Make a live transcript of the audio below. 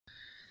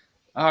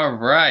All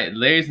right,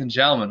 ladies and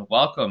gentlemen,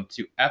 welcome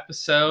to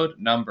episode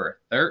number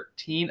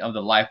 13 of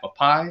The Life of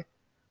Pi.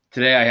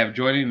 Today I have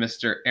joining me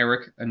Mr.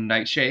 Eric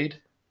Nightshade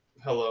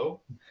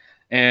Hello.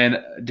 and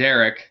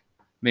Derek,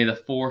 may the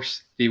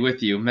force be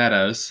with you,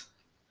 Meadows.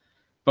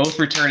 Both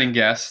returning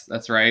guests,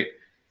 that's right.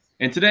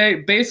 And today,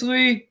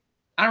 basically,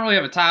 I don't really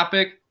have a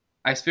topic.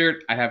 I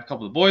figured I'd have a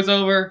couple of boys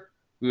over,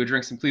 we would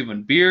drink some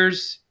Cleveland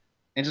beers,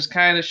 and just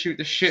kind of shoot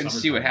the shit and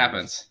see what Summertime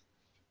happens.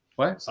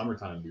 What?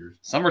 Summertime beers.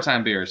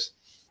 Summertime beers.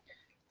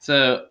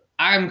 So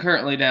I'm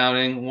currently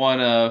downing one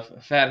of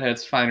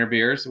Fathead's finer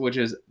beers, which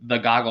is the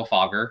Goggle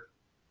Fogger.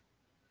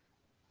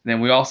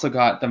 Then we also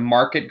got the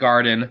Market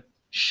Garden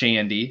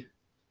Shandy.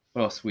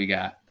 What else we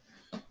got?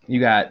 You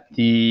got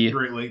the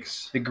Great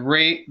Lakes.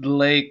 Great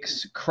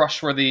Lakes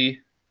Crushworthy.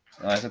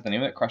 Is that the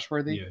name of it?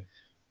 Crushworthy?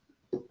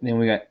 Yeah. Then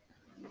we got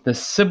the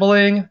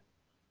Sibling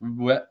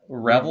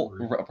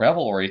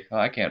Revelry. Oh,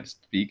 I can't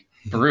speak.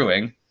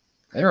 Brewing.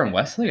 They were in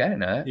Wesley? I didn't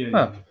know that. Yeah.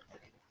 Huh.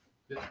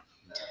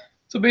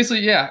 So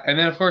basically, yeah. And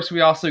then, of course,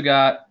 we also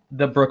got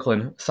the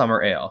Brooklyn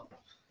Summer Ale.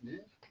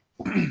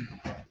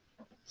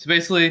 So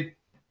basically,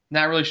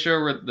 not really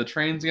sure where the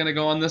train's going to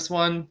go on this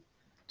one.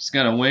 Just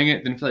going to wing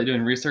it. Didn't feel like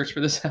doing research for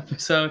this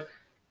episode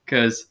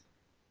because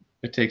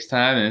it takes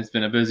time and it's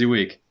been a busy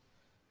week.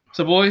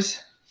 So,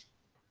 boys,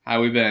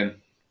 how we been?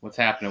 What's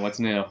happening? What's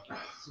new?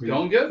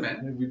 Going good,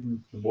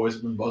 man. The boys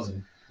have been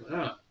buzzing.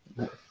 Yeah.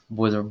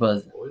 Boys are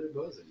buzzing. Boys are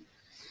buzzing.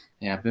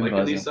 Yeah, I've been Liking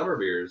buzzing. these summer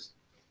beers.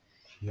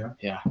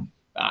 Yeah.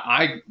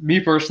 Me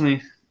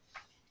personally,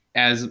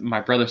 as my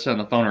brother said on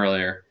the phone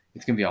earlier,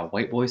 it's gonna be a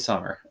white boy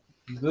summer.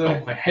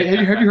 Have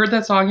you heard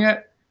that song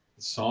yet?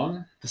 The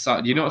song? The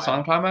song. Do you know what song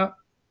I'm talking about?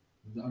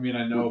 I mean,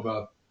 I know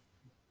about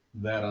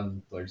that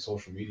on like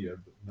social media.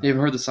 But no. You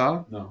ever heard the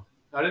song? No.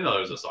 I didn't know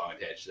there was a song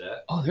attached to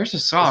that. Oh, there's a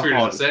That's song what you're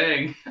called. just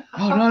saying.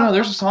 Oh no,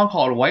 there's a song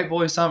called "White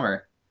Boy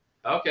Summer."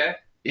 Okay.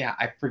 Yeah,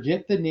 I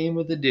forget the name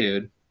of the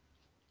dude.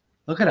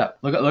 Look it up.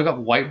 Look up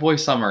 "White Boy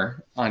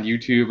Summer" on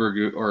YouTube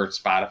or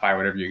Spotify,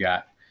 whatever you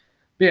got.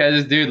 But yeah,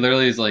 this dude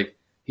literally is like,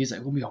 he's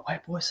like, "We'll be a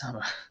white boy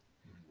summer."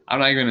 I'm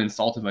not even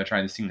insulted by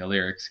trying to sing the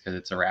lyrics because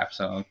it's a rap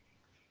song.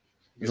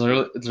 It's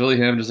literally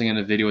him just like in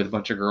a video with a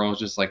bunch of girls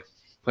just like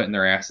putting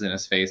their asses in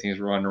his face. And he's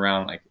running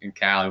around like in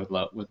Cali with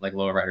like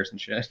lowriders and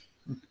shit.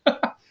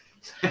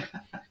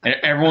 And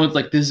everyone's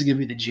like, "This is gonna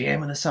be the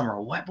jam in the summer,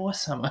 white boy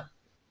summer."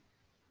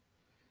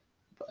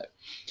 But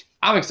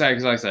I'm excited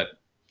because, like I said,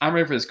 I'm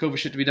ready for this COVID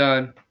shit to be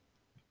done.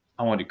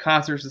 I want to do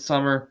concerts this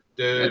summer.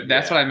 Dude,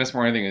 That's what I miss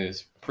more than anything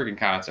is freaking I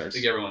concerts.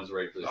 think everyone's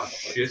ready for this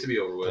shit to be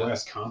over The with.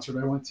 last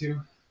concert I went to.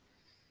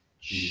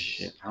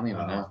 Shit, I don't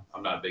even know.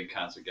 I'm not a big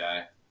concert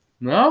guy.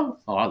 No?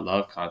 Oh, I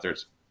love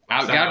concerts.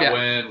 Last time I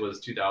went was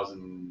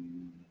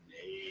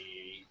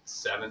 2008,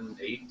 7,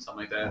 8,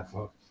 something like Oh, that.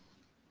 fuck.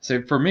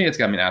 So for me, it's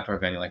got to be an outdoor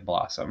venue like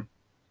Blossom.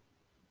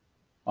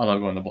 I love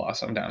going to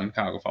Blossom down in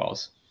Cuyahoga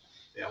Falls.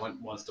 Yeah, I went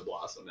once to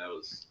Blossom. That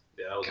was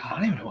God, I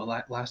don't even know what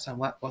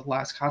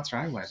last concert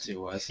I went to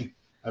was.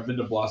 I've been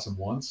to Blossom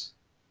once,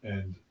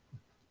 and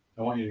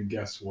I want you to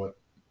guess what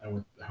I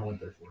went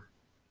there for.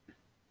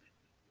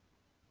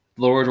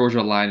 Laura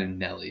Georgia Line and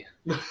Nelly.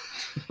 No.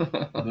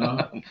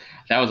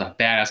 That was a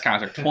badass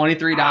concert.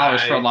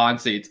 $23 for lawn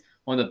seats.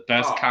 One of the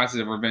best Oh. concerts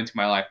I've ever been to in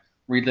my life.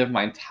 Relived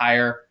my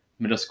entire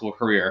middle school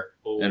career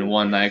in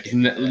one night. shit.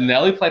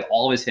 Nelly played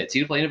all of his hits.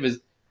 He played of his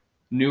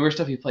newer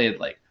stuff. He played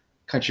like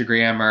Country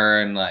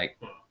Grammar and like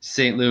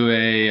St.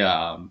 Louis,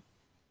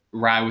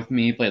 Ride With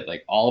Me. He played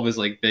like all of his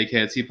like big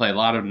hits. He played a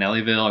lot of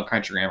Nellyville and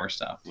Country Grammar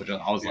stuff, which I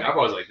was Dude, like, I've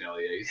always liked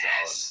Nelly. Yeah, he's solid.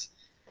 yes.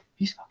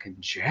 He's fucking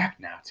jacked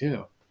now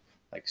too.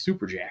 Like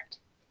super jacked.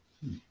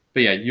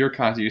 But yeah, your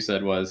concert you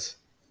said was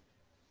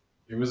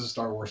It was a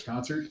Star Wars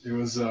concert. It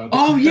was. The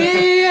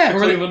yeah.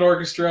 Cleveland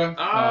Orchestra.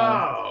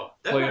 Oh,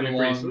 that played might be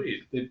along.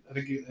 pretty sweet.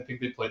 I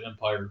think they played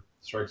Empire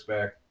Strikes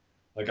Back,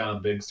 like on a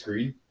big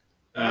screen.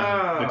 And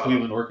Oh. the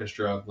Cleveland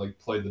Orchestra like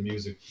played the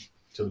music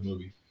to the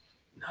movie,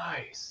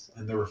 Nice.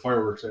 and there were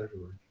fireworks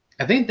afterward.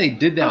 I think they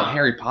did that with Huh.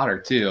 Harry Potter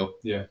too.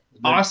 Yeah.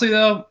 Honestly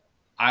though,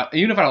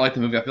 even if I don't like the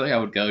movie, I feel like I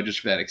would go just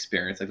for that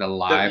experience, like the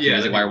live music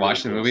that'd while be you're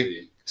watching the really movie.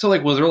 cool to see. So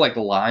like, was there like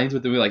the lines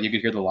with the movie? Like you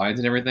could hear the lines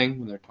and everything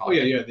when they're Oh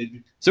talking. yeah. They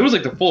So it was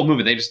like the full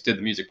movie. They just did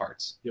the music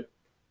parts. Yep.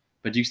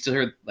 But you still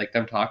hear like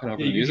them talking over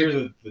yeah, the you music. can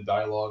hear the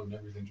dialogue and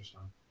everything just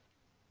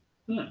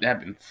now.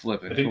 That'd been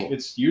flipping I think cool.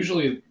 it's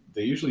usually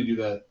they usually do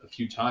that a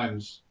few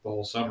times the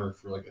whole summer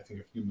for like I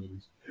think a few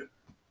movies.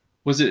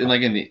 Was it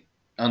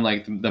on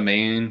like the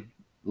main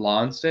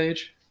lawn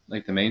stage,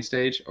 like the main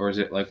stage, or is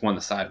it like one of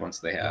the side ones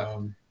they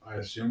have, I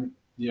assume.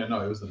 Yeah,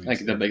 no, it was the main like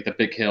stage. the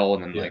big hill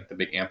and then Yeah. like the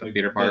big Like,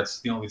 amphitheater part? That's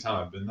the only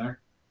time I've been there.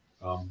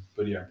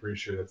 But yeah, I'm pretty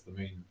sure that's the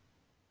main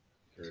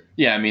area.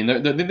 Yeah, I mean they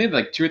did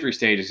like 2 or 3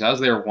 stages. I was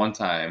there one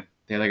time.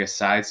 They had like a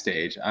side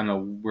stage. I don't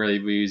know where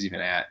we was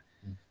even at.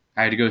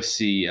 I had to go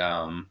see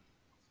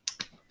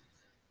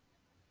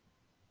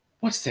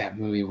what's that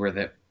movie where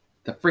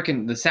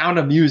the Sound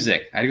of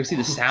Music. I had to go see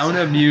the Sound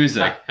of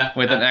Music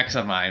with an ex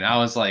of mine. I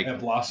was like, At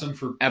Blossom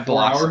for At 4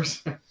 Blossom.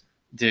 hours.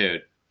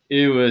 dude,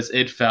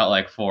 it felt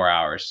like 4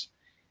 hours.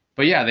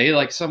 But yeah, they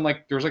like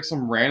there was like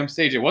some random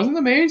stage. It wasn't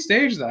the main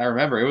stage that I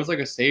remember. It was like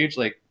a stage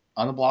like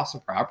on the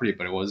Blossom property,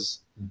 but it was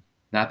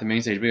not the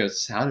main stage. But it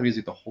was Sound of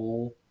Music the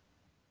whole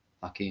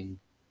fucking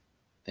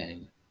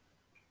thing.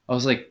 I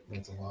was like,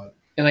 That's a lot.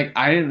 and like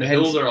I didn't. The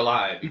hadn't- hills are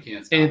alive. You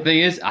can't stop. And the thing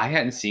is, I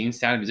hadn't seen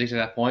Sound of Music at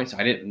that point, so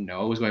I didn't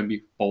know it was going to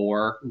be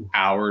 4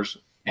 hours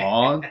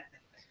long,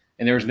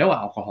 and there was no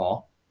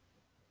alcohol.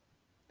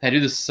 I do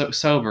this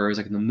sober. It was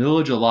like in the middle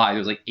of July. It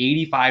was like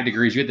 85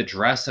 degrees. You had to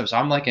dress up, so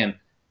I'm like in a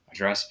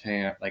dress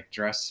pants. To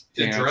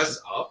dress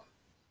up?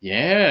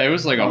 Yeah, it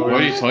was like a Oh,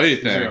 hoity-toity Is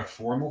it thing. a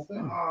formal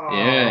thing?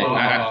 Yeah,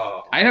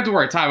 I didn't have to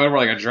wear a tie. I would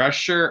wear like a dress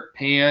shirt,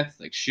 pants,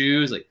 like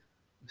shoes, like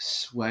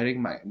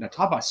sweating my. Now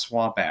talk about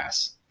swamp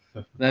ass.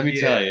 Let me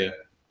tell you,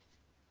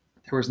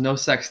 there was no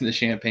sex in the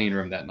champagne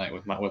room that night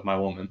with my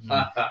woman.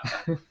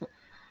 And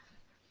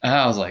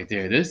I was like,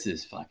 dude, this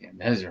is fucking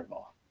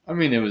miserable. I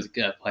mean, it was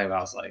good play, but I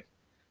was like,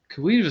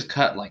 could we just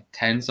cut like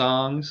 10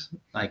 songs,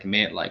 like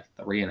made like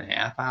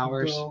 3.5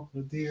 hours? Girl,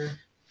 the deer.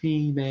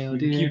 Female You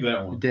can dear, keep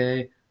that one.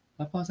 day.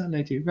 I falls out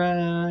night to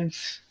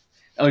rise.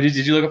 Oh, did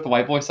you look up the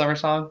White Boy Summer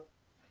song?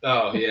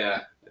 Oh,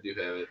 yeah. I do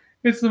have it.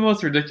 It's the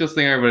most ridiculous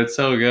thing ever, but it's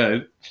so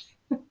good.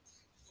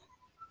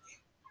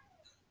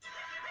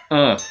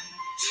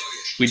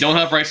 We don't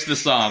have rights to the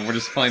song. We're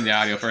just playing the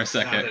audio for a Not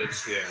second. that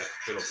it's, yeah,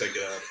 it'll pick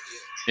it up.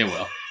 It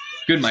will.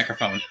 Good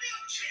microphone.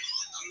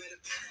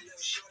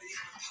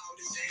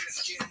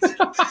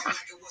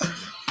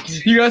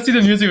 You gotta see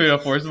the music video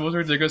for it. It's the most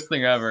ridiculous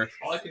thing ever.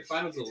 All I could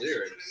find was the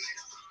lyrics.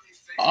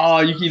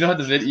 Oh, you don't have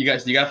the video. You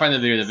gotta find the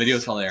video. The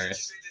video's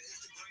hilarious.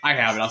 I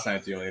have it. I'll send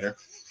it to you later.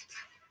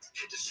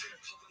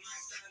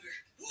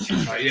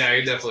 Yeah,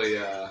 I definitely.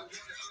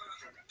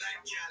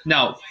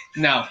 Now,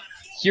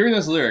 hearing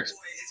those lyrics,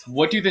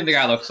 what do you think the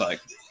guy looks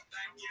like?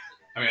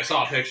 I mean, I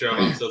saw a picture of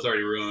him, so it's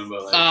already ruined.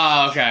 But like,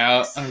 Oh, okay. I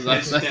was like,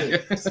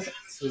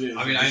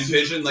 I mean, I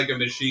envisioned like a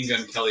Machine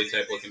Gun Kelly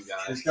type looking guy.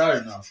 This guy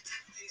or no?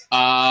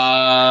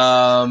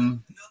 I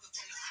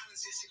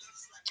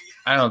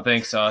don't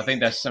think so. I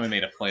think that's somebody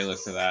made a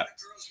playlist of that.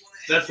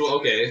 That's what.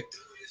 Okay.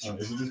 Oh,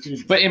 is it this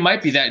dude? But it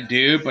might be that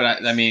dude.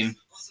 But I mean,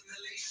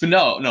 but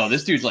no,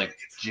 this dude's like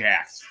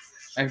jacked.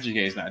 MGK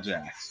is not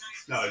jacked.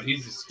 No,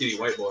 he's a skinny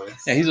white boy.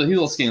 Yeah, he's a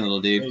little skinny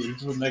little dude. Hey,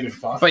 he's with Megan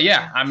Fox. But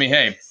yeah, I mean,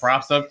 hey,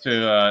 props up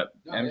to Oh,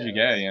 MGK.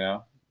 yeah. You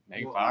know,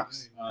 Megan Well,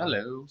 Fox.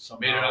 Hello.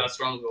 Made it out of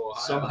Strongsville,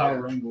 Ohio. Somehow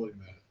wrangling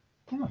that.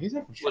 Oh, he's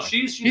not from Well,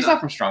 Strong. she's He's not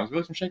from Strong's.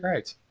 He's from Shaker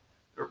Heights.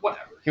 or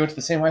whatever. He went to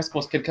the same high school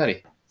as Kid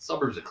Cudi.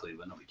 Suburbs of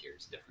Cleveland. Nobody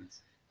cares the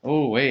difference.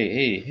 Oh, wait,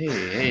 hey.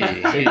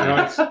 Hey,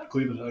 Heights,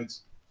 Cleveland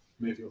Heights,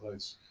 Mayfield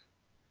Heights.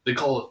 They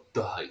call it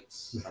the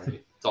Heights.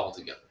 Right? It's all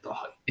together. The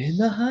Heights. In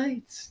the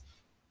Heights.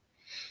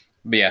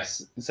 But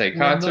yes, say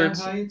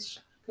concerts. Heights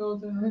go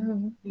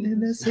down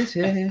In the city.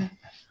 And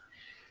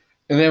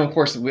then, of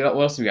course, what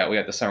else we got? We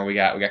got the summer. We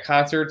got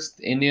concerts.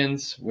 The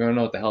Indians. We don't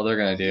know what the hell they're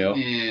gonna do.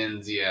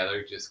 And yeah,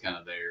 they're just kind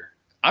of there.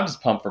 I'm just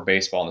pumped for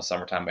baseball in the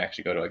summertime. We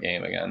actually go to a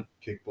game again.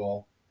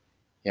 Kickball.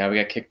 Yeah, we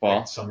got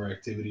kickball. Summer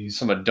activities.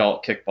 Some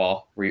adult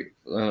kickball.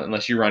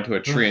 Unless you run to a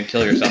tree and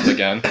kill yourself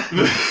again.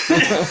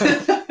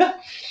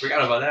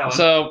 Forgot about that one.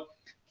 So,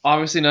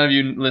 obviously, none of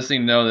you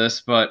listening know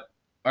this, but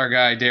our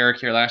guy Derek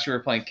here, last year we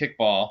were playing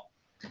kickball,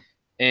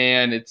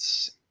 and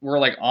we're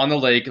like on the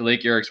lake,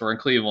 Lake Erie, we're in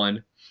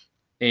Cleveland,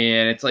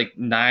 and it's like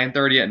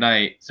 9:30 at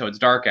night, so it's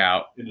dark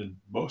out, In a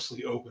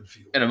mostly open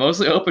field. in a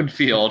mostly open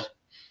field,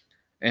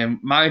 and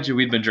mind you,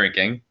 we'd been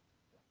drinking.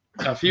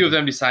 A few of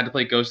them decided to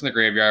play Ghost in the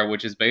Graveyard,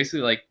 which is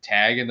basically like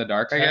tag in the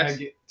dark, I guess.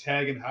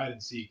 Tag and hide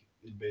and seek.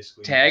 Is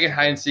basically Tag and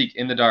hide and seek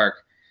in the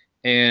dark.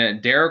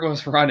 And Derek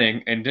was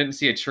running and didn't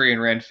see a tree and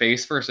ran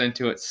face first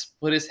into it,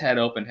 split his head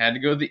open, had to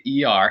go to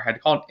the ER, had to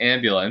call an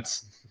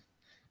ambulance,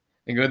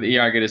 and go to the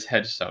ER, get his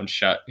head sewn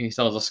shut. He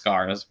still has a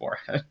scar on his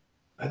forehead.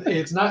 I think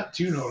it's not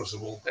too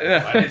noticeable.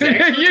 It's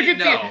actually- You can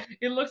see no. it.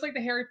 It looks like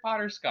the Harry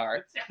Potter scar.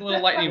 It's a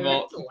little lightning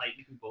bolt. It's a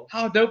lightning bolt.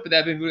 How dope would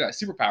that be if we got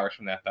superpowers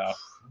from that, though?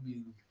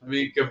 I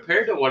mean,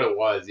 compared to what it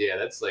was, yeah,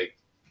 that's like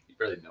you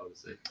barely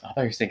notice it. I thought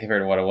you were saying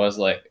compared to what it was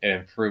like, it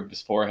improved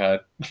his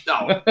forehead.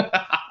 No,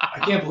 I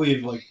can't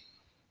believe, like,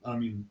 I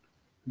mean,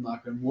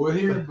 knock on wood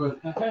here, but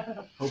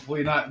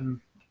hopefully not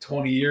in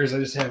 20 years I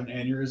just have an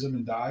aneurysm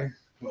and die.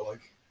 But, like,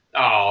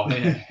 oh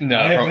man,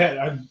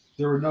 No,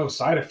 there were no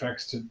side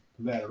effects to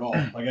that at all.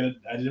 Like, I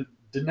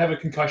didn't have a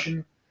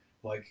concussion.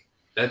 Like,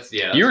 that's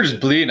yeah. you were that's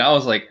just good. bleeding. I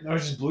was like, I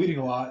was just bleeding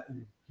a lot.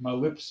 And my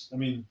lips, I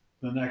mean,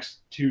 the next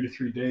 2 to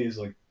 3 days,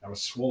 like, I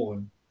was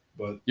swollen.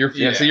 But,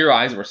 so your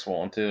eyes were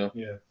swollen too.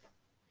 yeah.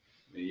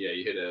 Yeah,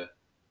 you hit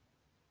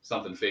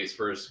something face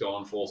first,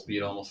 going full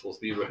speed, almost full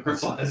speed. Whatever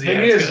it was. Thing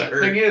Yeah, is, it's gonna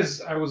hurt. thing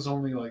is, I was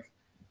only, like,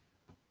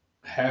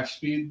 half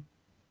speed,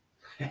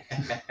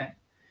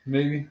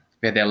 maybe. If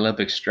we had the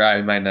Olympic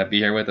stride, we might not be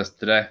here with us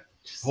today.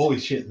 Holy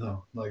shit,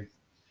 no. Like,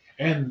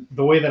 and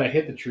the way that I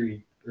hit the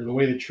tree, or the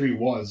way the tree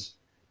was,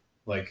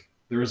 like,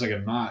 there was like a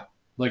knot.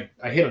 Like,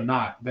 I hit a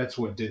knot. That's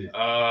what did it.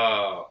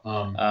 Oh,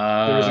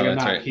 There was like a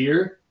that's knot right.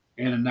 here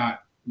and a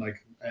knot,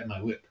 like, at my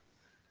lip.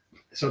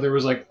 So there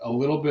was, like, a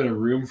little bit of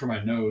room for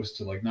my nose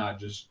to, like, not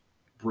just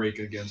break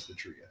against the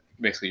tree, I think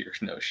basically your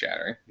nose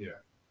shattering. Yeah.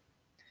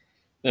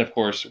 Then, of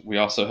course, we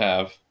also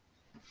have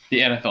the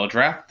NFL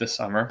draft this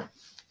summer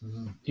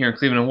Mhm. here in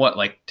Cleveland in what,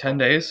 like 10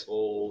 days?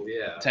 Oh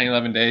yeah. 10,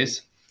 11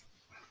 days?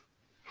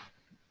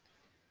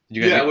 Did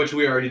you guys Yeah, get- which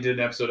we already did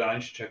an episode on.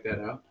 You should check that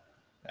out.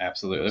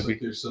 Absolutely. Looks like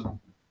there's some.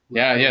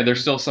 Yeah,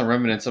 there's still some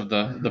remnants of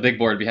the big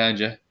board behind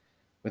you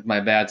with my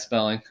bad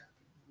spelling.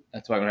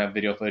 That's why I don't have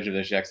video footage of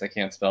this yet, 'cause I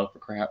can't spell for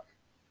crap.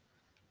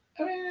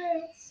 I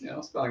mean,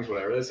 it's, spelling's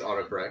whatever. That's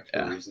autocorrect for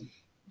Yeah. a reason.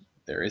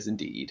 There is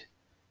indeed.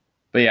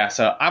 But yeah,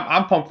 so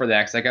I'm pumped for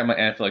that because I got my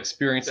NFL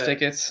experience That-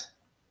 tickets.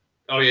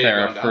 Oh yeah, They're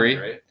you're going down free.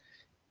 there, right?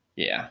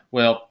 Yeah.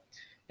 Well,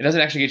 it doesn't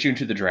actually get you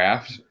into the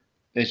draft.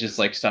 It's just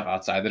like stuff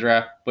outside the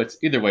draft. But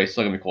either way, it's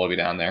still gonna be cool to be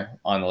down there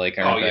on the lake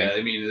and Oh everything. yeah,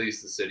 I mean at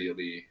least the city will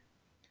be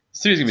The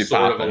city's gonna be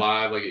sort of popping.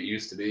 alive like it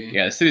used to be.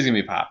 Yeah, the city's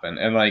gonna be popping.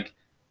 And like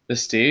the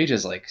stage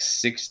is like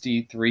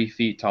 63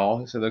 feet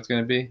tall, so that's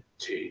gonna be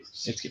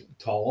Jeez. it's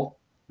tall.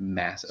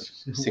 massive.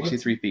 What?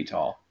 63 feet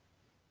tall.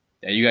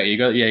 Yeah, you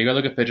got to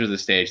look at pictures of the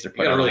stage. They're You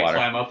putting gotta on really water.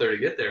 climb up there to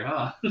get there,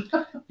 huh?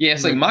 Yeah,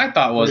 it's like my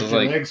thought was Break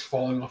your like legs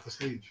falling off the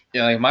stage.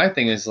 yeah, like my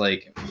thing is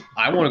like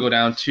I want to go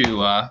down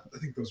to I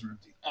think those are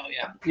empty. oh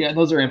yeah,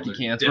 those are empty They're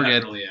cans. We're good.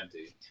 Definitely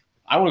empty.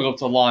 I want to go up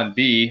to Lawn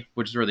B,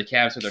 which is where the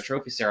Cavs have their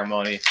trophy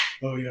ceremony,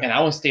 Oh yeah. and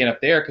I want to stand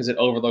up there because it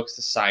overlooks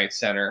the Science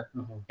Center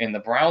Uh-huh. and the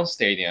Browns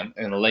Stadium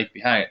and the lake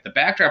behind it. The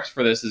backdrops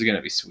for this is going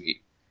to be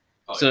sweet.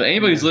 Oh, So yeah.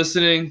 anybody's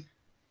listening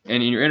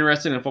and you're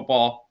interested in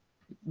football,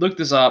 look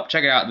this up,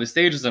 check it out. The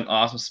stage is an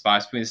awesome spot.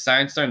 It's between the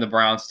Science Center and the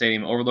Browns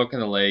Stadium, overlooking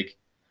the lake.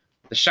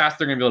 The shots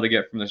they're going to be able to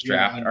get from this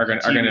draft Yeah, are going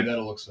to.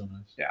 that'll look so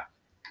nice.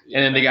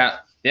 And then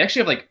they actually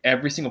have like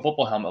every single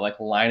football helmet like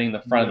lining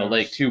the front of the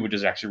lake too, which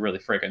is actually really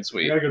freaking We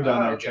sweet. gotta go down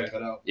there and Okay. check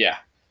that out. Yeah,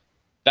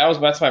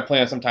 that's my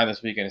plan sometime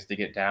this weekend is to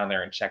get down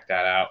there and check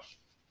that out.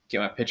 Get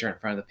my picture in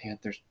front of the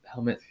Panthers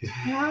helmet.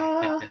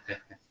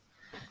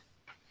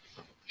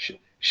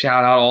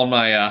 Shout out all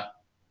my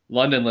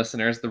London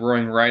listeners, the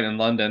Roaring Right in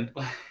London.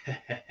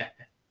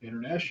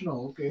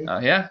 International, okay.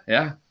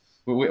 Yeah.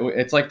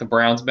 It's like the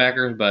Browns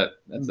backers, but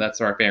that's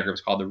what our fan group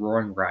is called, the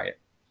Roaring Riot.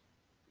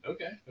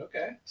 Okay.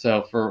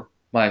 So for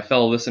my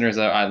fellow listeners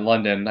out in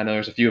London, I know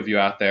there's a few of you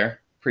out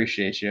there.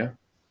 Appreciate you.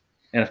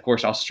 And of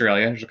course,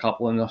 Australia. There's a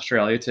couple in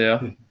Australia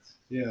too.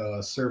 Yeah,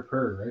 Sir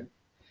Purr, right?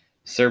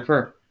 Sir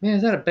Purr. Man,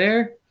 is that a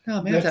bear?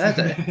 No, man, is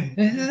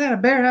that a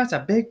bear? That's a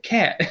big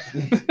cat.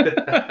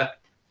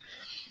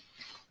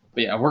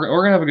 But yeah, we're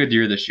gonna have a good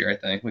year this year. I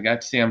think we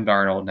got Sam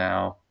Darnold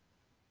now.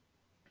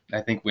 I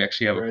think we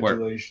actually have a quarter.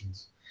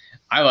 Congratulations.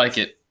 I like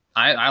it.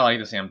 I like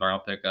the Sam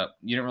Darnold pickup.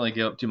 You didn't really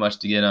give up too much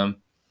to get him.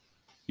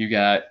 You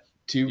got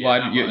two Yeah, wide.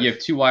 not You much. have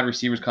two wide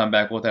receivers come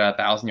back with that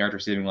 1,000 yards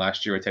receiving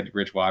last year with Teddy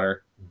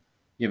Bridgewater.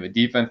 You have a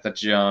defense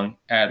that's young.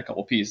 Add a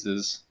couple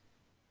pieces.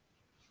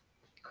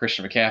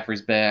 Christian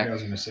McCaffrey's back. I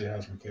was gonna say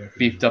how's McCaffrey.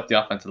 Beefed up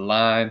the offensive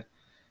line.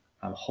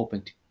 I'm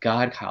hoping to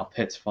God Kyle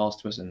Pitts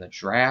falls to us in the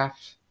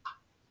draft.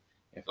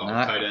 If Oh,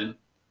 not, tight end.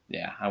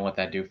 yeah, I want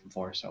that dude from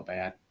Florida so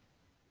bad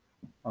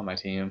on my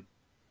team.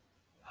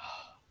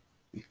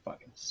 Be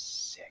fucking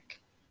sick.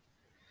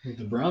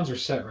 The Browns are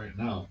set right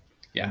now.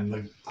 Yeah. And,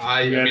 like,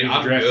 I we haven't mean, even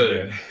I'm drafted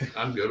good. yet.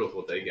 I'm good with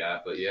what they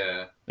got, but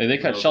yeah, They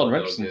cut No, Sheldon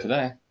they'll Richardson get-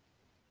 today.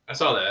 I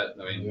saw that.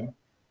 I mean, Yeah.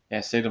 Yeah,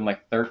 saved him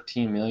like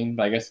 $13 million,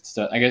 but I guess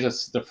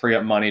it's to free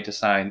up money to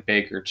sign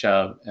Baker,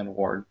 Chubb, and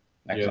Ward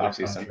next Yeah, their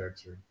offseason.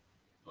 contracts are.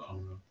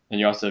 well, And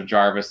you also have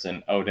Jarvis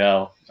and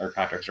Odell. Their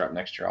contracts are up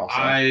next year also.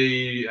 I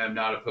am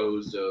not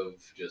opposed of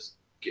just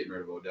getting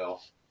rid of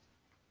Odell.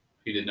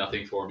 He did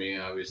nothing for me,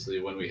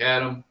 obviously, when we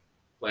had him.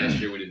 Last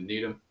year we didn't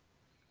need him.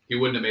 He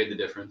wouldn't have made the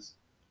difference.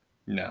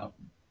 No,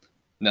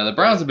 the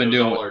Browns have been It was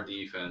doing all our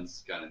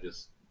defense kind of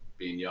just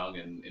being young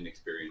and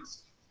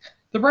inexperienced.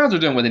 the Browns are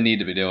doing what they need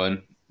to be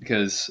doing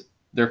because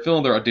they're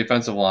filling their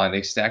defensive line.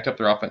 They stacked up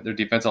their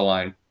defensive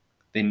line.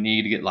 They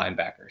need to get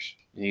linebackers.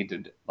 They need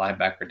to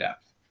linebacker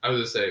depth. I was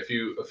gonna say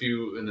a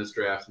few in this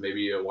draft,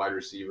 maybe a wide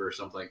receiver or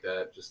something like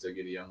that, just to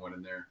get a young one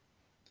in there.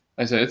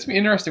 Like I said, it's gonna be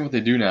interesting what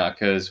they do now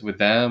because with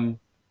them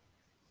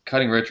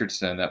cutting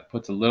Richardson, that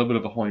puts a little bit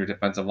of a hole in your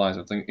defensive line.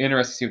 So it's like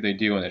interesting to see what they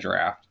do in the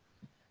draft.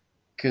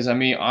 Because I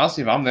mean,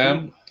 honestly, if I'm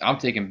them, I'm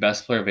taking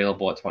best player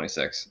available at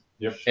 26.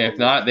 Yep. If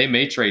not, they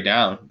may trade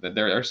down.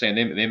 They're saying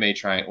they may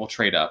try and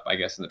trade up. I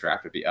guess in the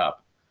draft would be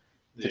up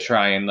to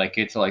try and like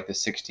get to like the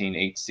 16,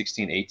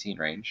 18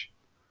 range.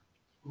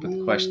 But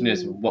the question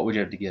is, what would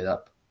you have to get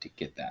up to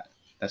get that?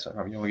 That's what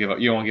you don't give up.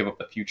 You don't want to give up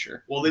the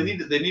future. Well, they need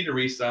to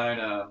re-sign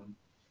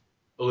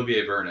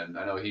Olivier Vernon.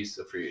 I know he's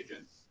a free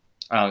agent.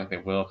 I don't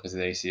think they will because of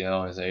the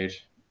ACL and his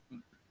age.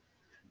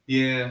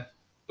 Yeah,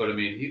 but I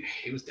mean,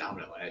 he was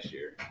dominant last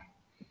year.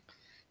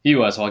 He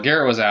was. While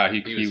Garrett was out,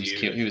 he He was was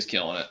huge. he was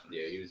killing it.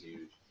 Yeah, he was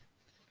huge.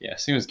 Yeah,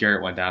 as soon as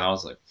Garrett went down, I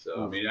was like,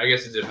 So I mean, I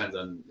guess it depends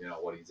on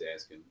what he's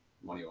asking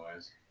money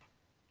wise.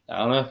 I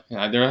don't know.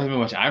 Yeah, there hasn't been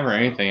much I've heard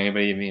anything.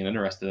 Anybody being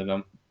interested in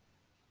him?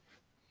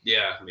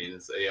 Yeah, I mean,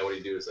 it's what do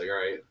you do? It's like, all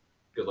right,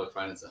 good luck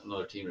finding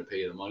another team to pay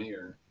you the money,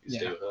 or you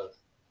stay Yeah. with us.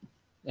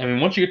 I mean,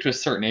 once you get to a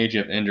certain age,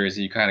 you have injuries.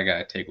 You kind of got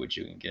to take what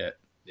you can get,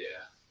 Yeah.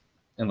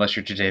 unless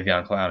you're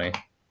Jadeveon Clowney.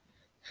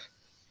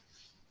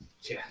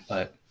 Yeah.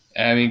 But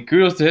I mean,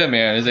 kudos to him,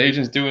 man. His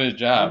agent's doing his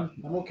job.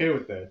 I'm okay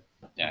with that.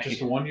 Yeah,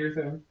 Just a 1-year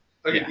thing.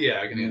 Okay, Yeah.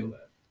 yeah, I can handle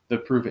that. the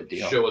prove it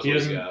deal. Show us He what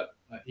doesn't- you got.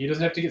 He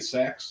doesn't have to get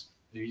sacks.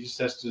 He just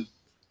has to.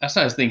 That's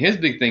not his thing. His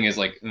big thing is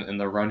like in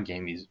the run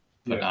game, he's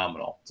Yeah.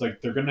 phenomenal. It's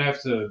like they're gonna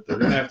have to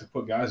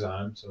put guys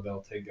on him, so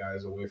they'll take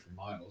guys away from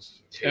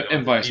Miles.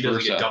 And vice he doesn't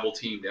versa. get double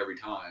teamed every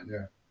time.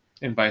 Yeah.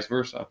 And vice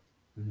versa.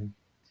 Mhm.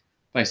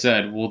 Like I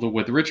said, well,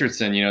 with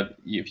Richardson,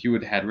 if you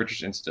would have had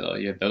Richardson still,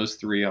 you had those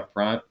three up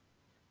front.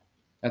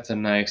 That's a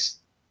nice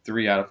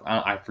 3 out of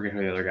I forget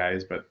who the other guy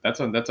is, but that's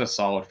a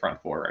solid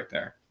front four right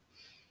there.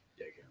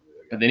 Yeah, I can't remember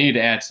that But guy. they need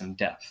to add some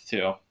depth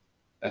too.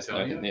 That's Tell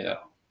what me I need.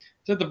 that.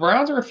 So the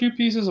Browns are a few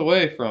pieces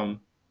away from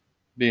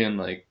being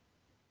like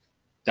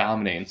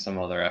dominating some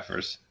other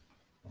efforts.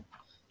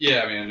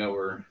 Yeah, I mean, I know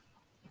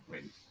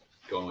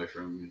going away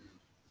from.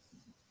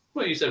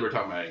 Well, you said we're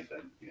talking about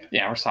anything. Yeah.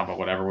 Yeah, we're talking about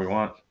whatever we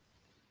want.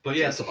 But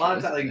yeah, so a lot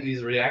of times, like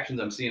these reactions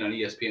I'm seeing on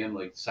ESPN,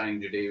 like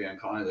signing Jadeveon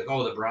Clowney, like,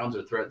 oh, the Browns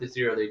are a threat this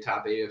year. Are they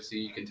top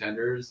AFC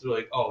contenders? They're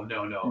like, oh,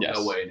 no, Yes.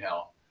 no way in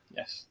hell.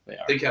 Yes, they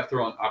are. They kept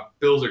throwing.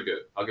 Bills are good.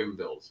 I'll give them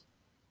Bills.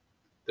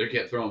 They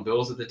kept throwing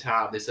Bills at the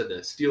top. They said the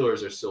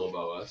Steelers are still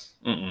above us.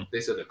 Mm-mm.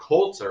 They said the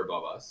Colts are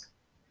above us.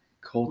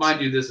 Colts.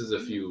 Mind you, this is a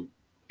few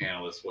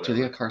analysts, So whatever.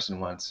 they got Carson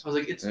Wentz I was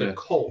like, it's Yeah. the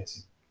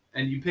Colts,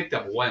 and you picked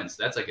up Wentz.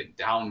 That's like a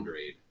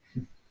downgrade.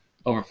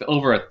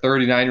 over a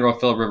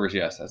 39-year-old Phil Rivers.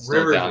 Yes, that's still a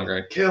Rivers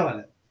downgrade. are killing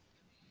it,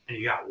 and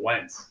you got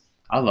Wentz.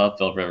 I love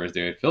Phil Rivers,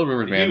 dude. Phil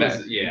Rivers, He man, was-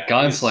 that yeah,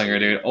 gunslinger,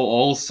 he was- dude.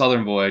 Old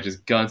Southern boy,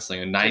 just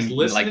gunslinging. Just Like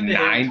listening to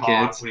him nine talk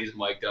kids. when he's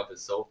mic'd up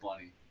is so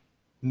funny.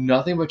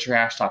 Nothing but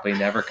trash talk, but he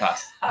never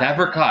cussed.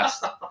 Never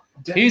cussed.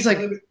 He's like,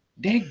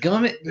 dang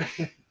gummit.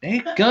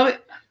 Dang gummit.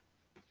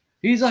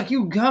 He's like,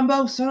 you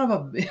gumbo son of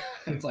a bitch.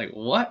 It's like,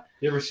 what?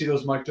 You ever see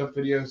those mic'd up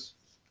videos?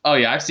 Oh,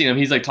 yeah, I've seen him.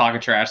 He's like talking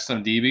trash to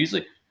some DB. He's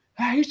like,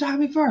 hey, he's talking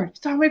to me first. He's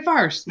talking to me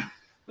first.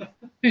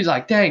 He's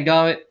like, dang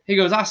gummit. He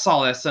goes, I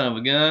saw that son of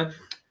a gun.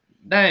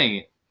 Dang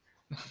it.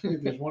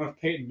 There's one of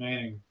Peyton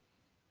Manning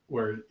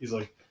where he's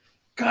like,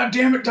 "God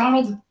damn it,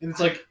 Donald!" And it's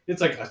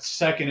like a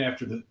second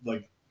after the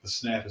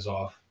snap is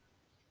off,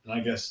 and I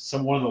guess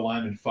one of the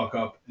linemen fuck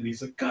up, and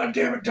he's like, "God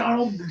damn it,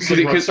 Donald!" So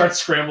he Because- starts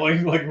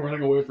scrambling, like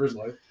running away for his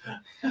life.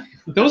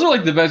 Those are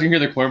like the best you hear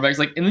the quarterbacks.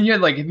 Like, and then you had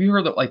like, if you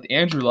heard the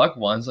Andrew Luck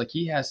ones, like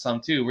he has some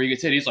too, where he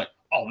gets hit. He's like,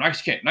 oh,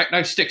 nice kick,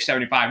 nice stick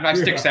 75, nice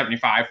stick Yeah.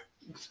 75.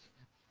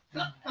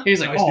 He's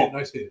like, nice oh, hit,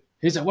 nice hit.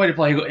 he's like, way to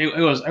play. He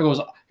goes,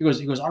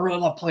 I really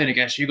love playing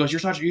against you. He goes, you're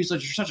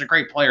such a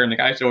great player. And the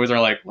guys always are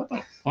like, what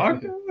the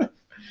fuck?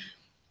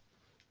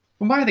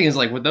 But my thing is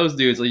like with those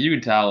dudes, like you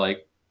can tell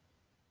like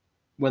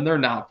when they're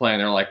not playing,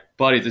 they're like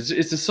buddies.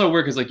 It's just so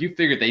weird because like you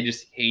figure they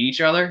just hate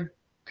each other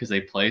because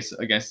they play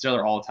against each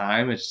other all the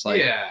time. It's just like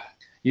yeah,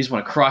 you just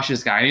want to crush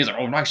this guy, and he's like,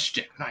 oh, nice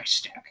stick.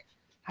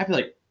 I'd be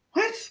like,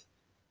 what?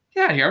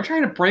 Get out of here! I'm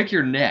trying to break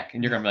your neck,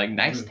 and you're gonna be like,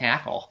 nice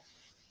tackle.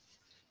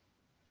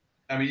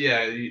 I mean, yeah,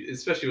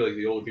 especially like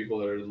the older people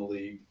that are in the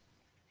league,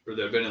 or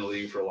that have been in the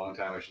league for a long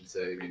time, I should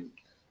say. I mean,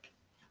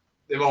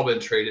 they've all been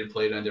traded,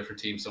 played on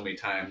different teams so many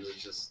times.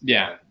 It's just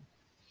Yeah.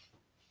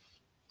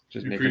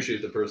 Just you making,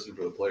 appreciate the person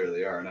for the player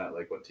they are, not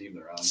like what team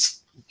they're on.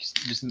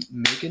 just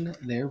making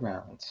their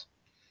rounds.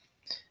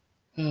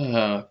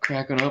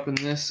 Cracking open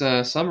this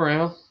summer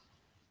ale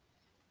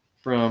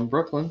from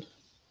Brooklyn.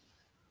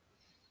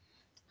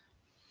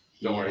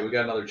 Don't yeah. worry, we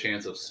got another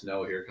chance of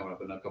snow here coming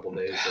up in a couple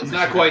days. So it's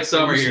not quite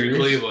summer here in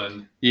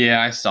Cleveland.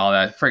 Yeah, I saw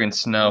that. Friggin'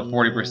 snow.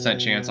 40%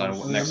 chance on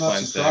next I'm not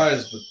Wednesday.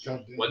 surprised, but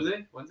goddamn.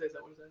 Wednesday, is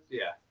that what it says?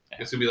 Yeah.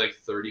 It's gonna be like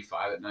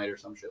 35 at night or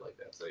some shit like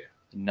that. So yeah.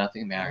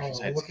 Nothing matters Oh,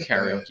 besides look at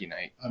karaoke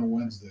night. On a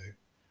Wednesday,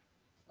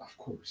 of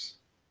course.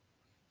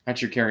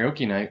 That's your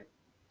karaoke night.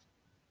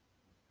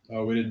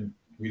 Oh, we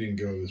didn't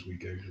go this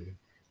week actually.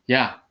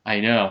 Yeah, I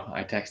know.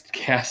 I texted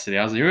Cassidy.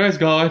 I was like, "You guys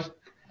going?"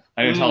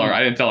 I didn't tell her.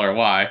 I didn't tell her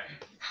why.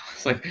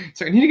 It's like,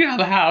 I need to get out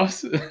of the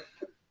house.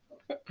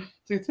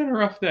 It's been a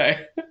rough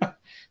day.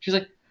 She's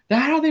like,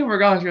 I don't think we're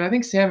going. She goes, I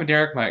think Sam and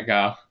Derek might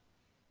go.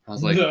 I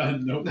was like,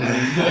 Nope.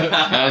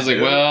 I was like,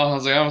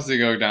 I'm just gonna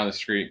go down the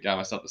street, got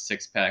myself a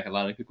 6-pack of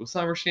Lonnie Pickle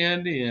Summer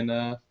Shandy, and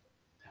The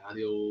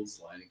old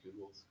sliding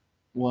googles.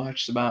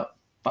 watched about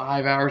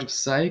 5 hours of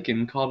Psych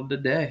and called it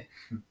a day.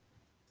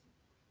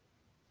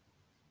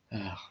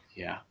 Oh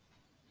yeah,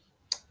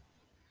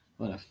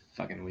 what a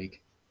fucking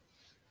week.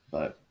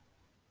 But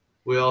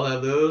We all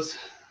have those.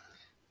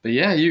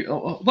 yeah,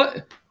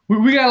 what?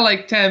 We got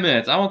like 10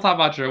 minutes. I want to talk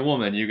about your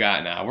woman you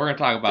got now. We're gonna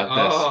talk about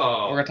this.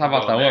 We're gonna talk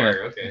about that woman.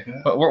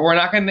 Okay. But we're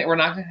not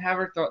gonna have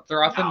her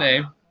throw out the No.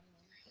 name.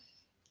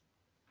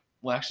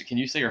 Well, actually, can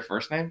you say your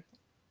first name?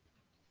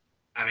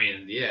 I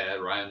mean, yeah,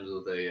 it rhymes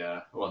with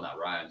a well, not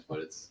rhymes, but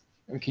it's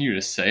I mean, can you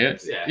just say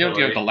it? Yeah, You don't give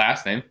Hillary. it the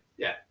last name.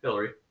 yeah,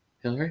 Hillary.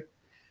 Hillary.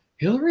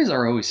 Hillarys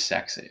are always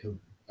sexy.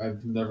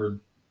 I've never.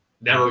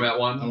 Never met I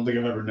one. don't think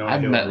I've ever known. a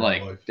I've Hillary met in my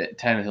like life.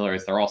 10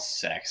 Hillarys. They're all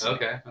sexy.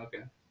 Okay.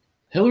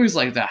 Hillary's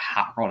like the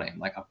hot girl name,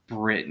 like a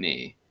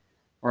Brittany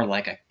or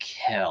like a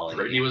Kelly.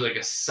 Brittany was like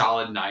a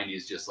solid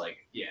 '90s, just like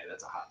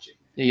that's a hot chick.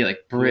 Yeah,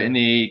 like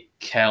Brittany,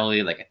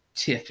 Kelly, like a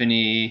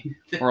Tiffany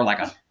or like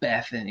a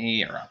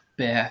Bethany or a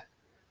Beth.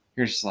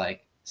 You're just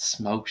like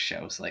smoke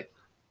shows, like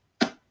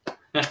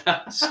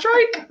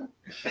strike.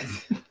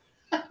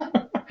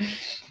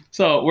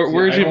 So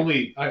where's your?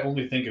 I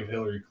only think of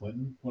Hillary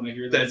Clinton when I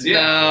hear that. That's-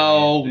 yeah.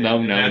 No.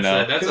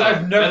 That's Because not,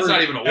 I've never that's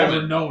not even a ever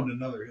woman. known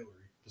another Hillary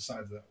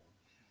besides that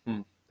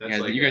one. That's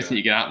like You guys need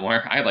to get out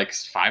more. I had like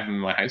 5 in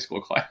my high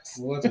school class.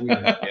 Well, that's weird.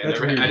 Yeah, That's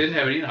I weird. didn't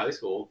have any in high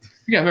school.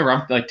 Yeah, remember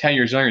I'm like 10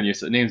 years younger than you,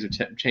 so the names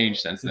have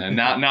changed since then.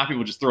 Now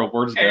people just throw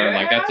words there and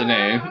like that's a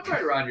name. I'm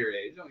right around your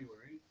age. Don't you worry.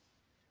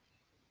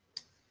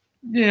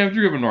 Yeah, I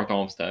grew up in North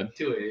Olmsted.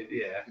 2'8",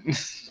 yeah.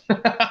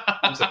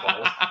 I'm so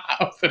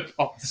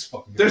This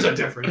fucking There's guy. a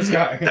difference. This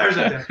guy. There's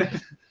a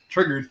difference.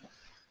 Triggered.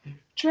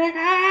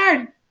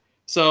 Triggered.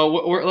 So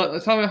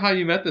let's talk about how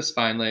you met this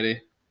fine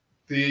lady.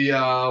 The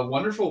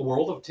wonderful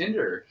world of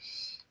Tinder.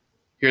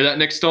 Hear that,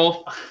 Nick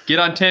Stolf? Get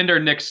on Tinder,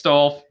 Nick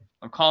Stolf.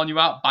 I'm calling you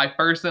out by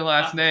first and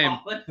last name.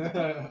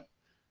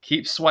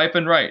 Keep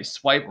swiping right.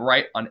 Swipe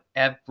right on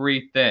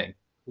everything.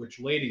 Which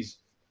ladies?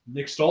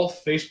 Nick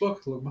Stolf, Facebook.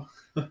 Look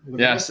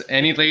Yes,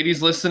 any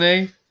ladies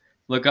listening,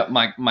 look up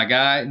my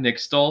guy, Nick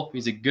Stolf.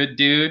 He's a good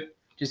dude.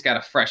 Just got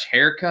a fresh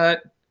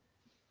haircut.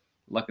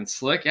 Looking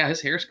slick. Yeah,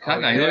 his hair's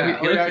cut now.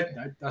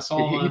 I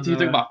saw him. He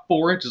took about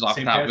 4 inches off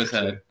the St. top of his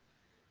Patrick's head.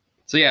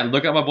 So yeah,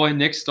 look up my boy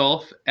Nick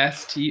Stolf,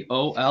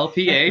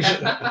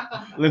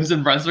 STOLPH. Lives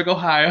in Brunswick,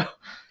 Ohio.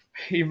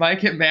 He might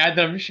get mad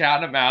that I'm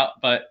shouting him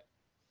out, but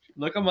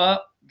look him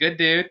up. Good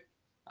dude.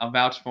 I'll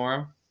vouch for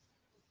him.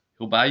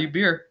 He'll buy you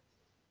beer.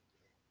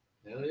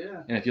 Hell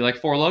yeah. And if you like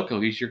Four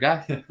Loko, he's your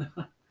guy.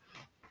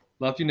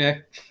 Love you,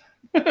 Nick.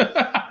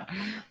 But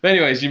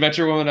anyways, you met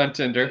your woman on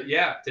Tinder.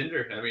 Yeah,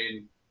 Tinder. I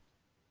mean,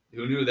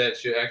 who knew that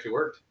shit actually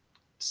worked?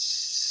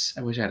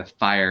 I wish I had a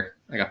fire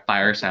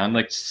sound,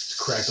 like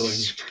Crackling.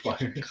 It's like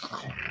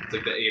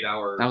the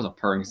 8-hour. That was a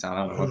purring sound.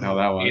 I don't know what the hell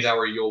that was.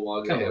 8-hour Yule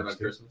log Kinda I had works, on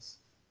too. Christmas.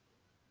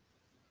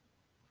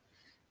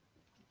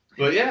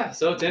 But yeah,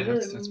 so Tinder.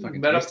 That's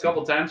fucking met up a tasty.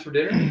 couple times for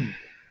dinner.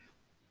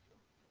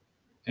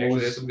 What Actually,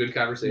 was- had some good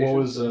conversation. What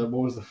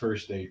was the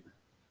first date?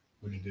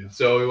 What'd you do?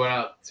 So we went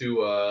out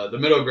to the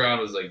middle ground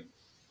was like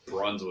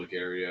Brunswick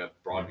area,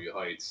 Broadview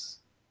Heights.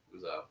 It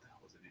was what the hell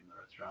was the name of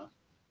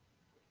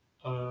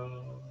the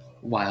restaurant?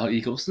 Wild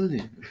Eagle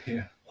Saloon.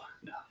 Yeah.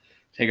 No.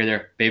 Take her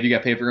there, baby. You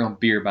got paper on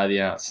beer by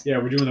the ounce. Yeah,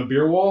 we're doing a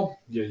beer wall.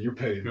 Yeah, you're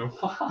paid. No,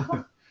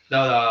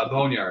 the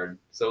Boneyard.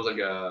 So it was like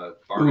a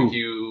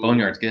barbecue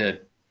Boneyard's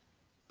good.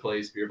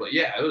 place, beer place.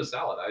 Yeah, it was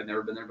solid. I'd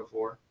never been there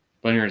before.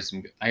 Boneyard's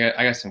some. I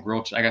got some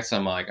grilled. I got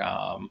some like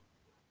I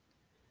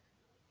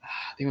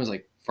think it was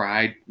like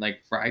fried. I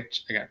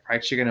got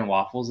fried chicken and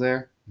waffles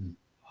there.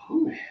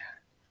 Ooh.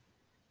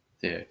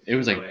 Dude, it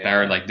was like Oh, yeah.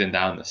 better like than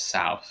down in the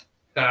south.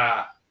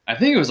 Ah, I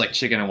think it was like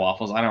chicken and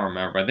waffles. I don't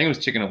remember. I think it was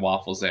chicken and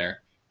waffles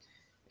there.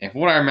 And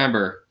from what I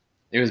remember,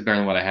 it was better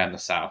than what I had in the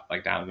south,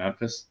 like down in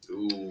Memphis.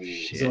 ooh.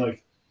 Shit. Is it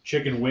like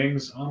chicken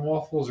wings on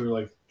waffles or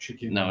like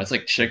chicken? No, it's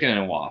like chicken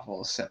and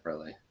waffles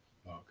separately,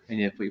 Oh, okay. and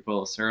you put a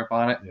little syrup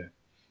on it. Yeah.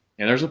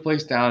 Yeah, there's a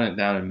place down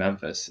in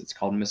Memphis. It's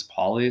called Miss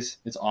Polly's.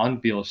 It's on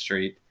Beale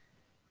Street.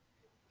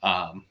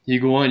 You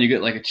go in, you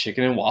get like a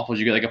chicken and waffles.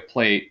 You get like a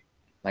plate,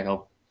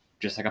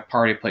 just like a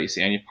party plate. You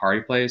see any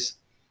party place,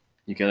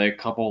 you get like a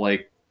couple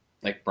like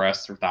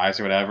breasts or thighs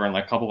or whatever, and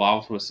like a couple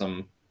waffles with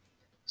some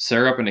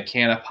syrup and a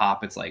can of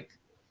pop. It's like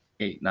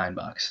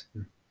 $8-9,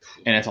 and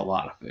it's a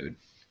lot of food.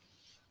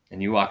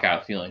 And you walk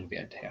out feeling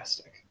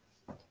fantastic.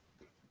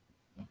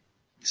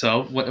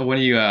 So when are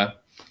you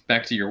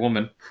back to your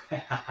woman?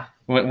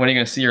 When are you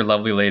gonna see your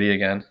lovely lady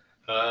again?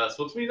 So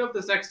let's meet up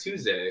this next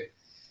Tuesday.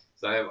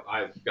 So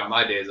I've got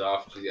my days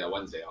off. She's got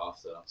Wednesday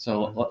off.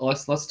 So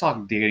Let's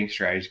talk dating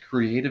strategy,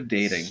 creative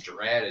dating,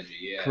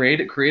 strategy. Yeah.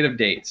 creative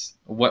dates.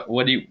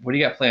 What do you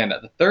got planned?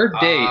 The third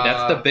date,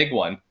 that's the big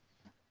one.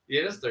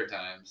 Yeah, it's third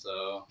time.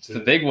 So It's the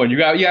big one. You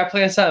got to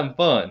plan something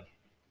fun.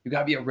 You got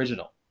to be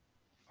original.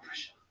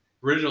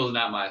 original is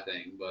not my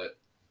thing, but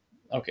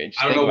Okay, just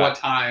I don't think know about what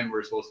time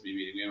we're supposed to be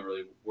meeting. We haven't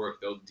really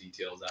worked those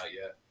details out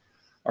yet. it.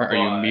 Are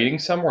you but- meeting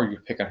somewhere? Or are you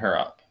picking her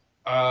up?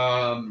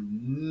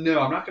 No,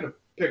 I'm not gonna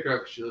pick her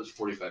up. 'Cause she lives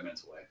 45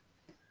 minutes away.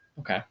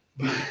 Okay.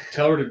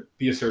 Tell her to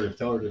be assertive.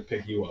 Tell her to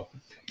pick you up.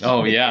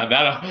 Oh yeah, I'm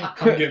that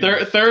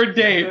getting- third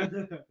date.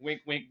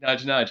 Wink, wink,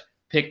 nudge, nudge.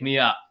 Pick me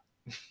up.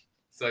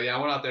 So yeah, I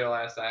went out there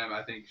last time.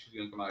 I think she's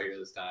gonna come out here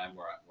this time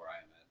where I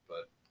am at.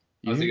 But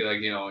I was Mhm.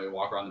 thinking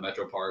walk around the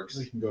metro parks.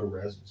 You can go to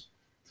Razzles.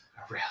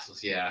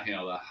 Razzles, yeah,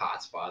 the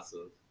hot spots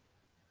of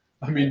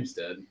I mean,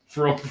 Homestead.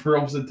 for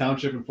Olmsted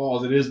Township and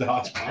Falls, it is the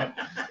hot spot.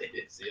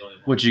 It's the only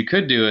one. What you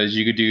could do is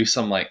you could do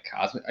some like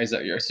cosmic. So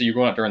you're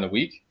going out during the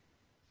week.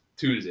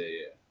 Tuesday,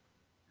 yeah.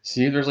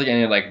 See if there's like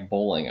any like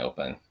bowling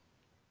open.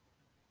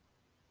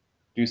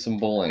 Do some I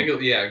bowling.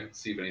 can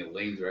see if any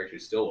lanes are actually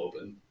still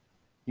open.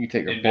 You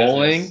can take your in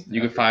bowling. business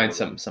You can after find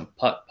COVID. some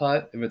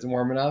putt if it's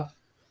warm enough.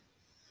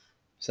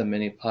 Some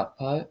mini putt.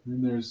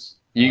 And there's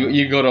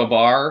You go to a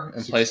bar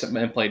and play six- some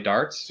and play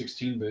darts.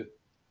 16-bit.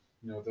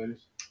 You know what that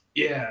is?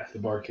 Yeah, The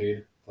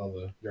barcade. All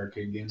the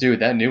arcade games. Dude,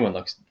 that new one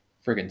looks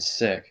freaking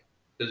sick.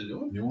 There's a new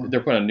one? New one. They're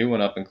putting a new one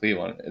up in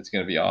Cleveland. It's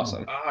gonna be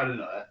awesome. Oh, I didn't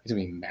know that. It's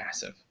gonna be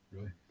massive.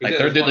 Really? Like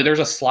Because there's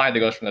a slide that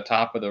goes from the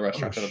top of the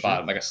restaurant to the shit.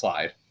 bottom, like a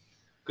slide.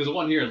 the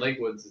one here in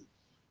Lakewood's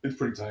It's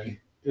pretty tiny.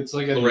 It's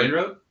like at Lorraine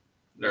Road?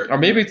 Or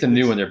maybe it's a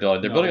new one they're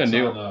building. They're building a it's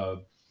new.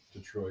 on,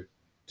 Detroit.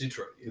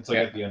 Detroit. It's like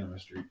Yeah. at the end of my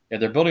street. Yeah,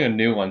 they're building a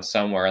new one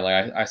somewhere.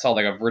 Like I saw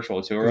like a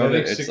virtual tour I of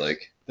think it. It's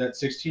like that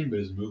 16-bit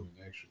is moving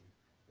actually.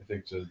 I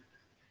think to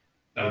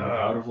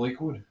out of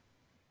Lakewood.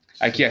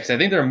 I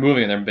think they're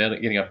moving and they're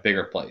getting a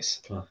bigger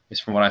place. Huh. It's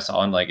from what I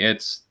saw, and like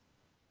it's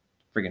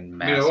freaking I mean,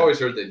 massive. I've always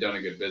heard they've done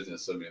a good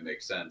business, so I mean, it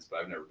makes sense, but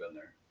I've never been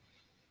there.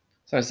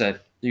 So I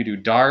said you do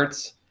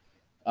darts.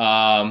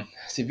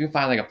 See if you can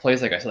find like a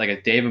place like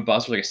a Dave and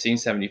Buster's, like a Scene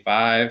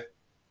 75.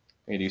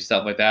 You do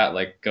stuff like that,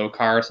 like go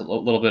karts, a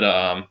little bit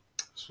of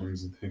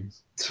Swings and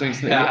things.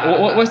 swings. Yeah.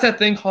 What's that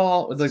thing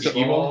called? Like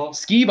Skee ball?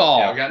 Skee ball.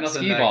 Yeah, I've got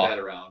nothing Skee like ball. that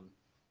around.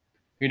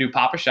 You can do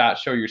pop a shot,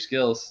 show your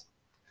skills.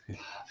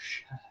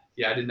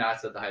 Yeah, I did not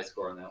set the high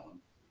score on that one.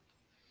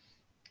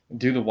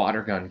 Do the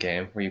water gun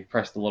game where you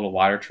press the little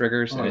water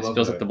triggers Oh, and I it love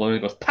fills that. up the balloon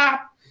and goes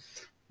pop.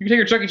 You can take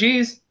your Chuck E.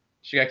 Cheese.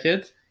 She got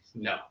kids?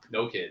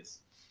 No kids.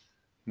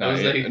 No, It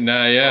was like-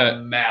 not yet. A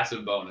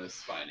massive bonus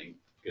finding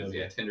because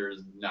Okay. Tinder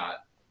is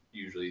not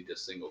usually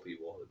just single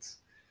people. It's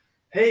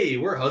hey,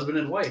 we're husband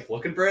and wife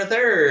looking for a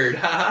third.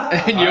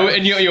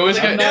 and you always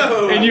Like, get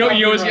no. and you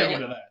always Right get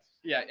into that.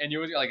 yeah, and you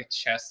always get like a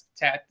chest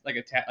tat, like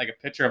a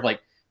picture of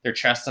like their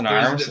chest and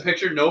There's arms. the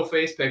picture, no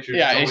face picture.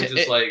 Yeah, it's always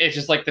just like it's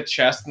just like the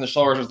chest and the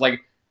shoulders. It's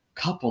like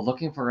couple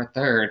looking for a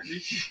third.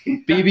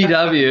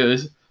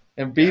 BBWs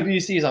and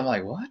BBCs. I'm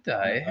like, what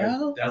the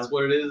hell? that's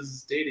what it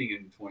is dating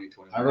in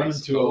 2020. I run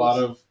into a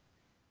lot of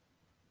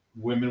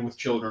women with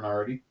children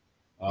already.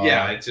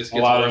 yeah, it just a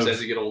gets lot worse of-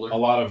 as you get older. A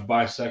lot of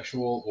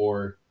bisexual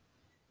or,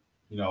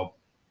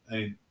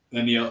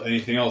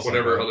 anything else. like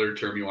Whatever that. other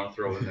term you want to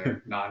throw in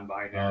there,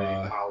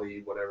 non-binary,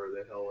 poly, whatever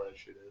the hell that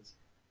shit is.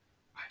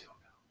 I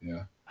don't know.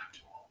 Yeah. I'm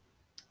too old.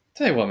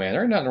 Tell you what, man,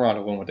 there's nothing wrong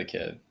with a woman with a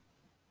kid.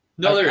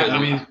 No, there I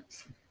isn't. mean,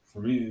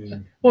 for me.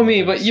 Well,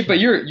 me, but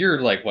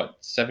you're like what,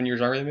 7 years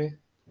younger than me?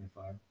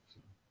 25.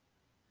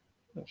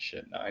 Oh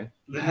shit, 9.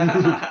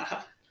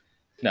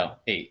 No,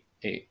 8.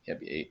 Yeah,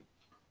 be 8.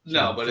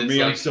 no, but for it's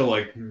me, I'm like still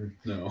like,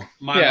 no.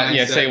 my Yeah.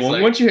 mindset Say is well,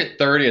 like, once you hit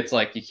 30, it's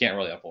like you can't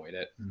really avoid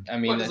it. I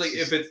mean, but it's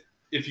that's like just-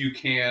 if you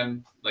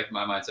can, like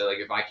my mindset, like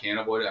if I can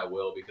avoid it, I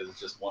will because it's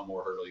just one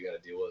more hurdle you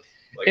got to deal with.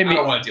 Like I I mean-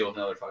 don't want to deal with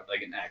another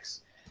like an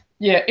ex.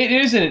 yeah, it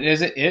is and it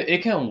isn't.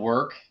 It can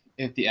work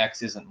if the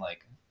ex isn't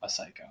like a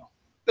psycho.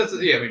 That's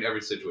yeah. I mean,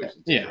 every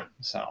situation. Yeah.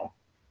 So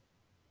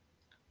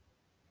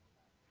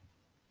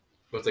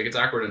But it's like it's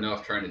awkward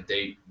enough trying to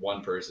date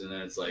one person, and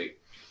then it's like,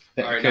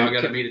 Yeah, all right, now I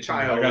got to meet a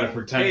child. I gotta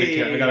pretend to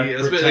care. I gotta Hey,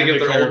 especially pretend like if to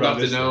they're care old about enough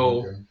to this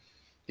know. thing.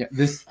 yeah,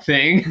 this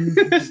thing,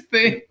 this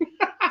thing.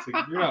 It's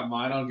like, you're not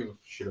mine. I don't give a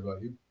shit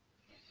about you.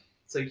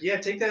 It's like, yeah,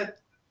 take that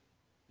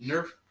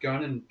Nerf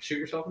gun and shoot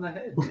yourself in the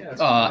head. Yeah.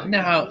 it's fine.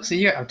 No,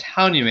 see, I'm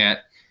telling you, man,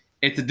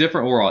 it's a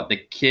different world. The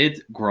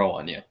kids grow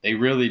on you. They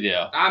really do.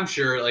 I'm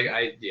sure.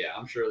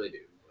 I'm sure they do.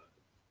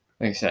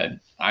 Like I said,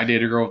 I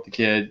dated a girl with the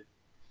kid.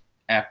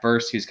 At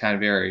first, he was kind of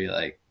very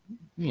like,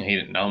 he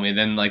didn't know me.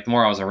 Then, like, the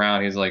more I was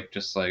around, he's like,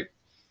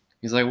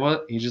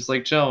 what? He's just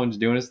like chilling, just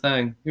doing his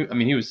thing.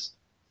 He was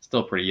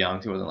still pretty young.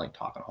 So he wasn't like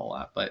talking a whole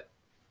lot, but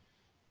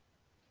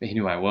he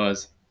knew who I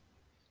was.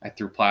 I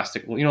threw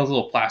plastic, those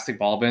little plastic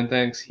ball bin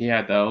things. He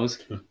had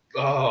those,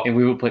 Oh, and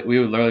we would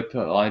literally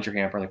put a laundry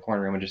hamper in the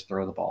corner room and just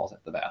throw the balls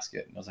at the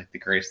basket. And it was like the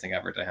greatest thing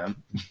ever to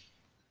him.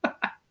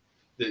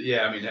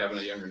 yeah. I mean, having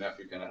a younger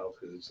nephew kind of helps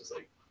because it's just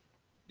like,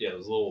 yeah,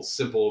 those little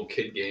simple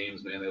kid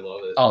games, man. They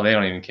love it. Oh, they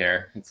don't even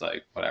care. It's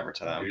like whatever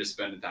to them. You're just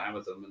spending time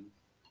with them and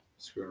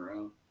screwing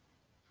around.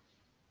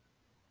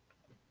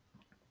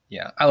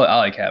 Yeah, I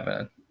like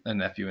having a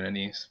nephew and a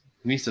niece.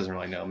 Niece doesn't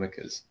really know me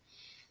because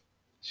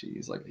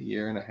she's like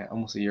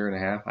almost a year and a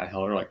half. I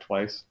held her like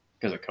twice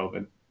because of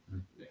COVID.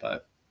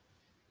 But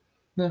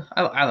no,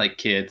 I like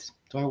kids.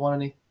 Do I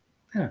want any?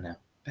 I don't know.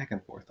 Back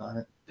and forth on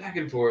it. Back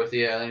and forth,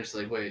 yeah. And you're just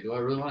like, wait, do I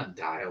really want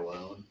to die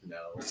alone?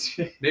 No.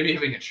 Maybe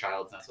having a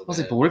child's not so I was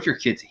bad. like, but what if your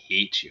kids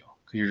hate you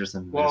because you're just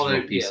a miserable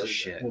Well, piece yeah, of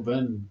shit? Well,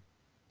 then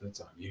that's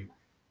on you.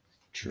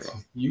 True.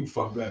 You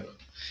fuck that up.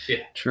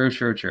 True.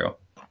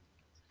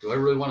 Do I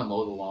really want to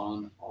mow the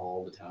lawn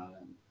all the time?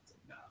 It's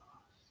like, no.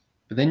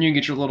 But then you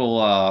get your little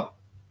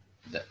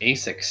the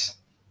Asics,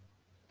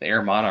 the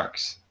Air Monarch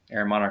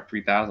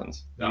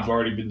 3000s. No. You've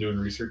already been doing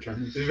research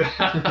on this.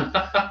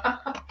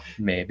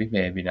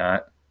 Maybe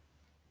not.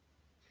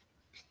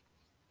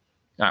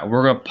 All right,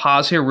 we're gonna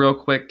pause here real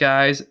quick,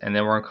 guys, and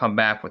then we're gonna come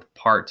back with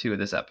part 2 of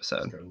this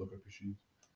episode. Gotta look up your shoes.